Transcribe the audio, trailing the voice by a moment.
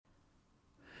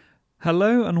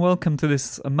Hello and welcome to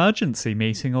this emergency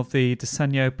meeting of the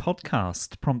Disegno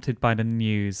podcast, prompted by the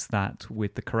news that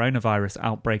with the coronavirus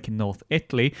outbreak in North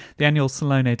Italy, the annual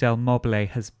Salone del Mobile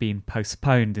has been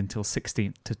postponed until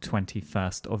 16th to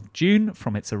 21st of June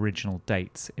from its original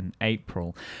dates in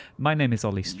April. My name is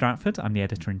Ollie Stratford, I'm the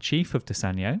editor-in-chief of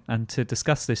Disegno, and to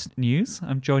discuss this news,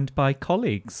 I'm joined by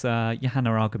colleagues, Johanna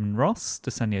Argaman-Ross,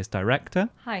 Disegno's director.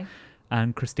 Hi.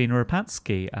 And Christina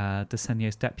Rapatsky,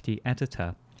 Disegno's deputy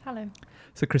editor. Hello.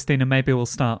 So Christina, maybe we'll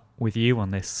start with you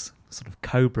on this sort of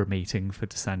Cobra meeting for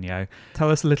Disegno. Tell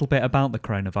us a little bit about the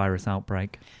coronavirus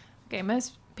outbreak. Okay,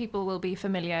 most people will be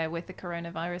familiar with the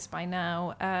coronavirus by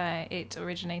now. It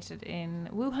originated in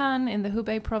Wuhan in the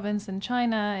Hubei province in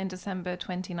China in December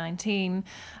 2019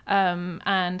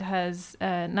 and has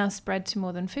now spread to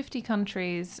more than 50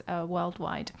 countries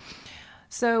worldwide.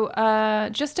 So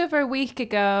just over a week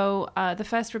ago, the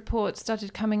first report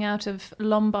started coming out of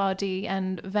Lombardy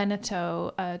and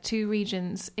Veneto, two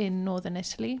regions in northern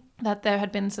Italy, that there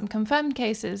had been some confirmed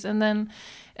cases. And then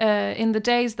in the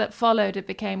days that followed, it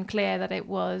became clear that it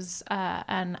was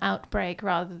an outbreak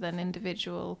rather than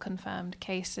individual confirmed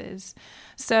cases.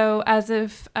 So as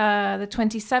of the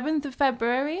 27th of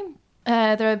February,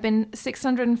 there have been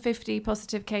 650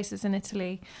 positive cases in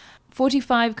Italy,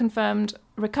 45 confirmed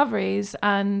recoveries,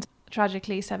 and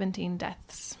tragically 17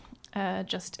 deaths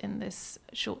just in this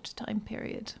short time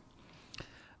period.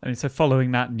 And so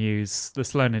following that news, the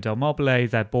Salone del Mobile,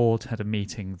 their board had a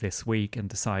meeting this week and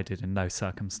decided in those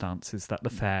circumstances that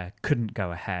the fair couldn't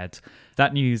go ahead.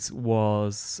 That news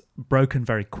was broken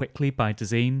very quickly by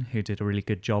Dezeen, who did a really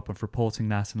good job of reporting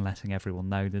that and letting everyone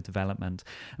know the development.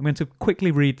 I'm going to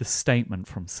quickly read the statement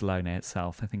from Salone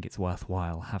itself. I think it's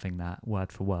worthwhile having that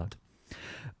word for word.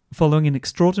 Following an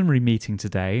extraordinary meeting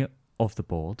today of the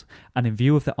board, and in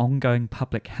view of the ongoing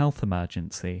public health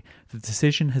emergency, the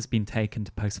decision has been taken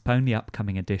to postpone the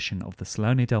upcoming edition of the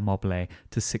Salone del Mobile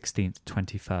to 16th to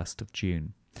 21st of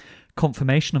June.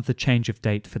 Confirmation of the change of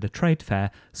date for the trade fair,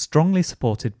 strongly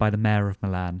supported by the Mayor of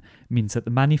Milan, means that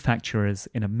the manufacturers,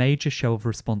 in a major show of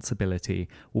responsibility,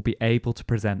 will be able to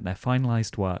present their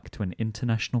finalised work to an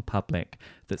international public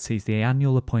that sees the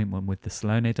annual appointment with the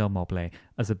Salone del Mobile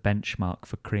as a benchmark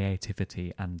for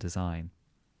creativity and design.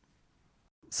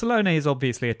 Salone is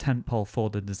obviously a tentpole for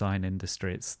the design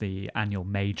industry. It's the annual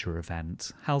major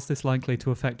event. How's this likely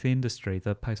to affect the industry,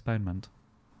 the postponement?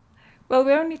 Well,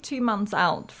 we're only 2 months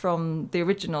out from the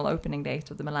original opening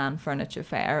date of the Milan Furniture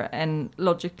Fair, and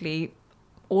logically,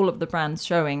 all of the brands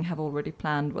showing have already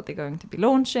planned what they're going to be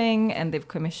launching, and they've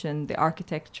commissioned the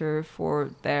architecture for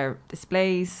their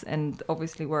displays and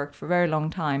obviously worked for a very long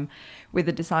time with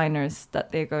the designers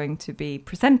that they're going to be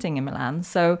presenting in Milan.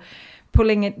 So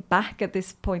pulling it back at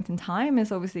this point in time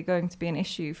is obviously going to be an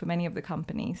issue for many of the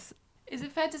companies. Is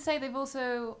it fair to say they've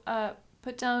also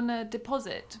put down a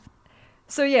deposit?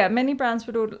 So yeah, many brands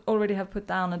would already have put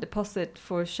down a deposit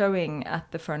for showing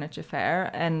at the furniture fair,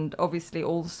 and obviously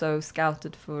also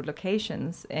scouted for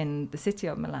locations in the city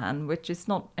of Milan, which is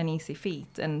not an easy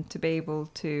feat. And to be able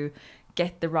to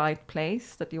get the right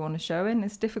place that you want to show in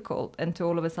is difficult. And to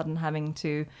all of a sudden having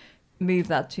to move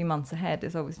that 2 months ahead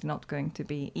is obviously not going to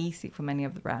be easy for many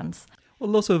of the brands. Well,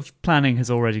 a lot of planning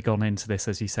has already gone into this,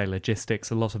 as you say,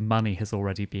 logistics. A lot of money has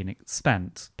already been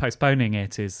spent. Postponing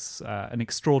it is an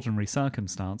extraordinary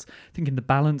circumstance. I think in the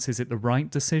balance, is it the right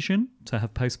decision to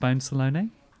have postponed Salone?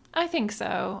 I think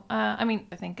so. I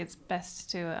think it's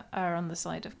best to err on the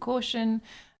side of caution.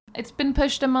 It's been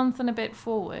pushed a month and a bit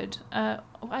forward.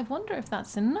 I wonder if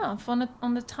that's enough.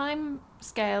 On the time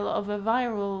scale of a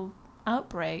viral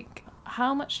outbreak,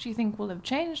 how much do you think will have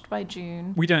changed by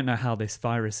June? We don't know how this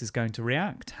virus is going to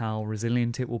react, how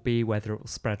resilient it will be, whether it will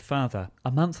spread further.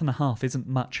 A month and a half isn't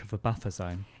much of a buffer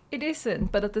zone. It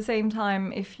isn't, but at the same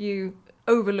time, if you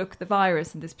overlook the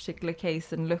virus in this particular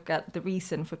case and look at the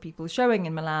reason for people showing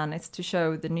in Milan, it's to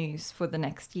show the news for the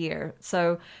next year.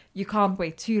 So you can't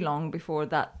wait too long before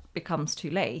that becomes too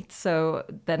late. So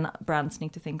then brands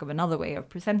need to think of another way of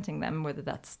presenting them, whether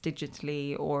that's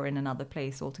digitally or in another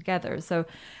place altogether. So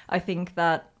I think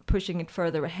that pushing it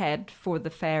further ahead for the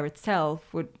fair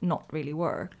itself would not really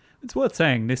work. It's worth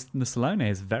saying the Salone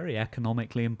is very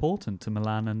economically important to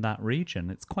Milan and that region.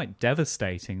 It's quite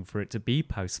devastating for it to be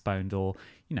postponed, or,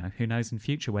 who knows in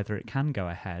future whether it can go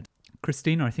ahead.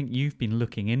 Christina, I think you've been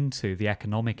looking into the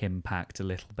economic impact a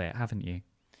little bit, haven't you?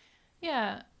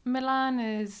 Yeah, Milan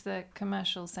is the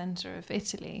commercial centre of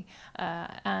Italy,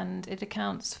 and it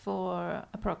accounts for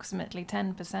approximately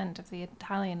 10% of the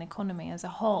Italian economy as a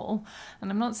whole. And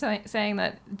I'm not saying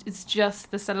that it's just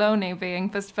the Salone being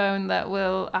postponed that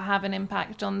will have an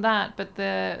impact on that, but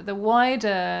the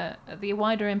wider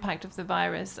impact of the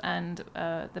virus and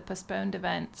the postponed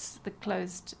events, the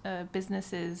closed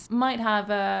businesses might have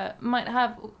a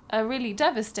really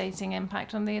devastating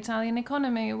impact on the Italian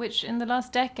economy, which in the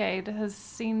last decade has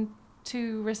seen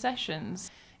 2 recessions.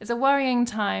 It's a worrying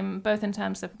time, both in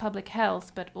terms of public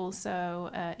health, but also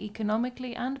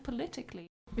economically and politically.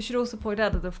 We should also point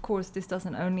out that, of course, this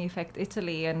doesn't only affect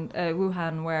Italy and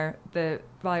Wuhan, where the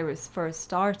virus first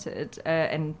started,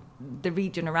 and the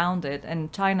region around it,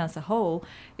 and China as a whole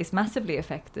is massively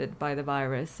affected by the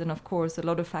virus. And of course, a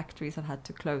lot of factories have had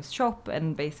to close shop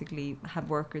and basically have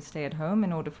workers stay at home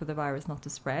in order for the virus not to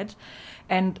spread.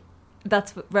 And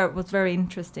that's what's very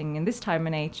interesting in this time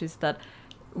and age, is that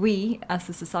we as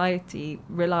a society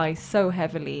rely so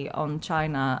heavily on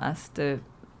China as the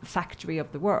factory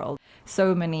of the world.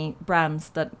 So many brands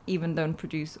that even don't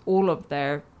produce all of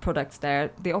their products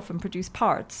there, they often produce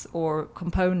parts or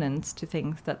components to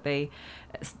things that they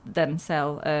then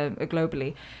sell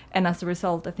globally. And as a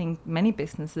result, I think many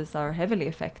businesses are heavily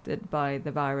affected by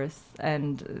the virus,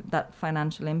 and that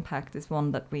financial impact is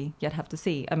one that we yet have to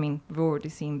see. I mean, we've already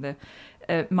seen the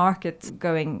market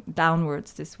going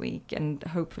downwards this week, and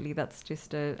hopefully that's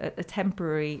just a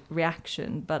temporary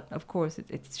reaction. But of course,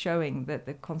 it's showing that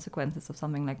the consequences of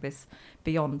something like this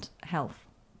beyond health.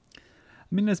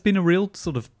 I mean, there's been a real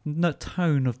sort of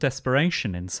tone of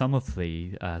desperation in some of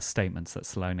the statements that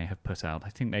Salone have put out. I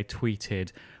think they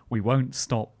tweeted, "We won't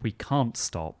stop, we can't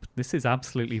stop." This is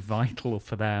absolutely vital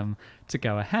for them to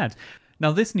go ahead.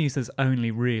 Now, this news has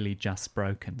only really just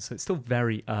broken, so it's still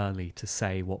very early to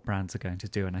say what brands are going to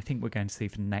do. And I think we're going to see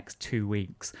for the next 2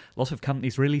 weeks a lot of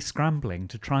companies really scrambling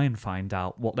to try and find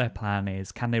out what their plan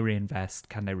is. Can they reinvest?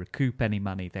 Can they recoup any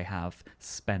money they have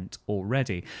spent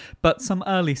already? But some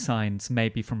early signs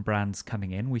maybe from brands coming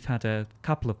in. We've had a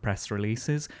couple of press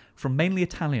releases from mainly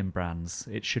Italian brands,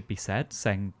 it should be said,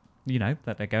 saying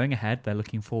that they're going ahead, they're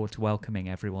looking forward to welcoming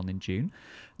everyone in June.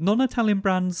 Non-Italian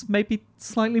brands maybe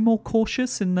slightly more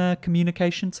cautious in their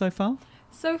communication so far?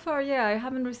 So far, yeah, I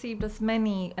haven't received as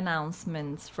many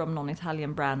announcements from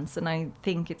non-Italian brands, and I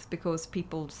think it's because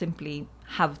people simply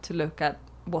have to look at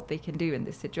what they can do in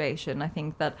this situation. I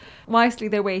think that wisely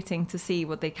they're waiting to see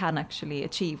what they can actually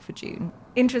achieve for June.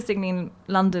 Interestingly, in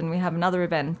London we have another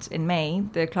event in May,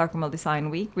 the Clerkenwell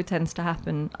Design Week, which tends to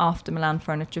happen after Milan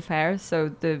Furniture Fair. So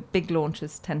the big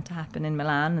launches tend to happen in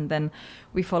Milan, and then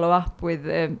we follow up with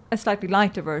a slightly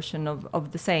lighter version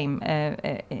of the same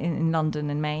in London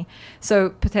in May.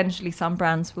 So potentially some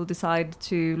brands will decide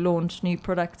to launch new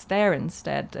products there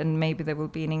instead, and maybe there will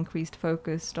be an increased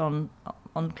focus on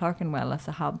Clerkenwell as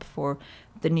a hub for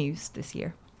the news this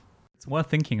year. It's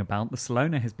worth thinking about. The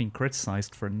Salone has been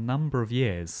criticised for a number of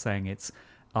years, saying it's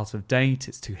out of date,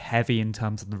 it's too heavy in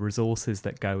terms of the resources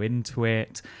that go into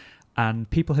it, and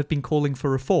people have been calling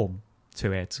for reform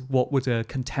to it. What would a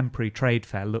contemporary trade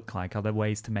fair look like? Are there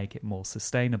ways to make it more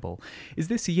sustainable? Is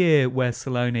this a year where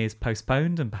Salone is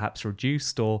postponed and perhaps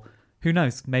reduced, or who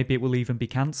knows, maybe it will even be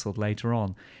cancelled later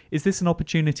on? Is this an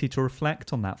opportunity to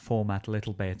reflect on that format a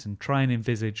little bit and try and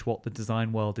envisage what the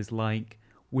design world is like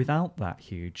without that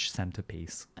huge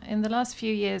centrepiece? In the last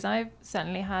few years, I've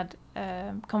certainly had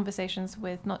conversations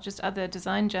with not just other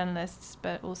design journalists,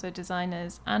 but also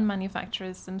designers and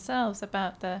manufacturers themselves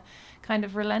about the kind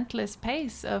of relentless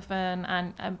pace of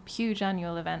a huge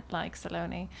annual event like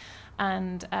Salone,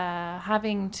 and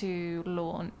having to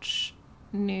launch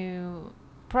new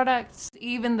products,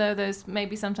 even though those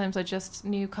maybe sometimes are just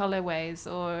new colorways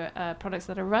or products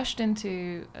that are rushed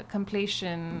into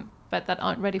completion but that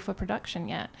aren't ready for production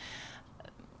yet.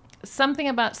 Something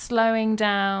about slowing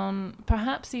down,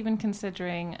 perhaps even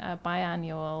considering a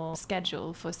biannual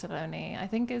schedule for Salone, I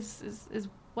think is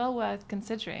well worth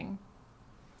considering.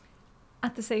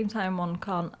 At the same time, one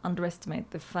can't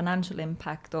underestimate the financial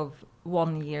impact of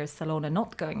 1 year Salone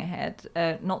not going ahead,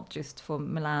 not just for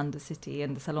Milan, the city,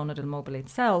 and the Salone del Mobile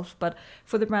itself, but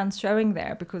for the brands showing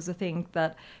there, because I think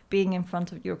that being in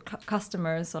front of your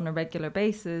customers on a regular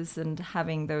basis and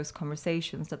having those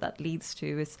conversations that leads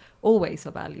to is always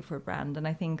of value for a brand. And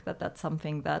I think that that's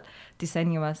something that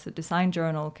Disegno as a design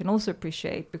journal can also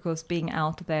appreciate, because being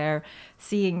out there,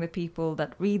 seeing the people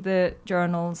that read the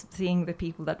journals, seeing the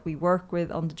people that we work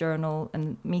with on the journal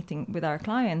and meeting with our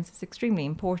clients is extremely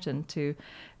important to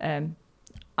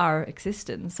our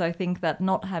existence. So I think that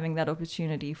not having that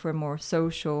opportunity for a more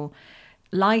social,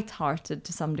 light-hearted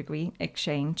to some degree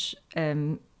exchange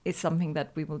is something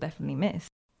that we will definitely miss.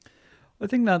 I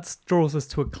think that draws us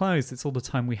to a close. It's all the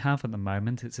time we have at the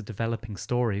moment. It's a developing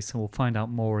story, so we'll find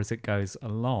out more as it goes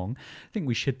along. I think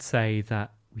we should say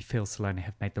that we feel Saloni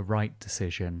have made the right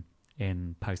decision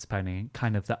in postponing,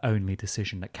 kind of the only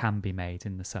decision that can be made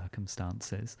in the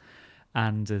circumstances.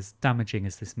 And as damaging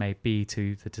as this may be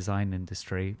to the design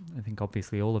industry, I think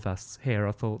obviously all of us here,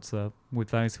 our thoughts are with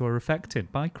those who are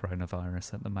affected by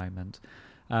coronavirus at the moment.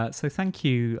 So thank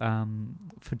you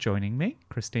for joining me,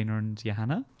 Christina and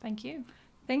Johanna. Thank you.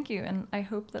 Thank you, and I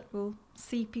hope that we'll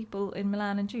see people in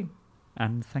Milan in June.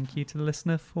 And thank you to the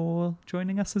listener for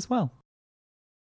joining us as well.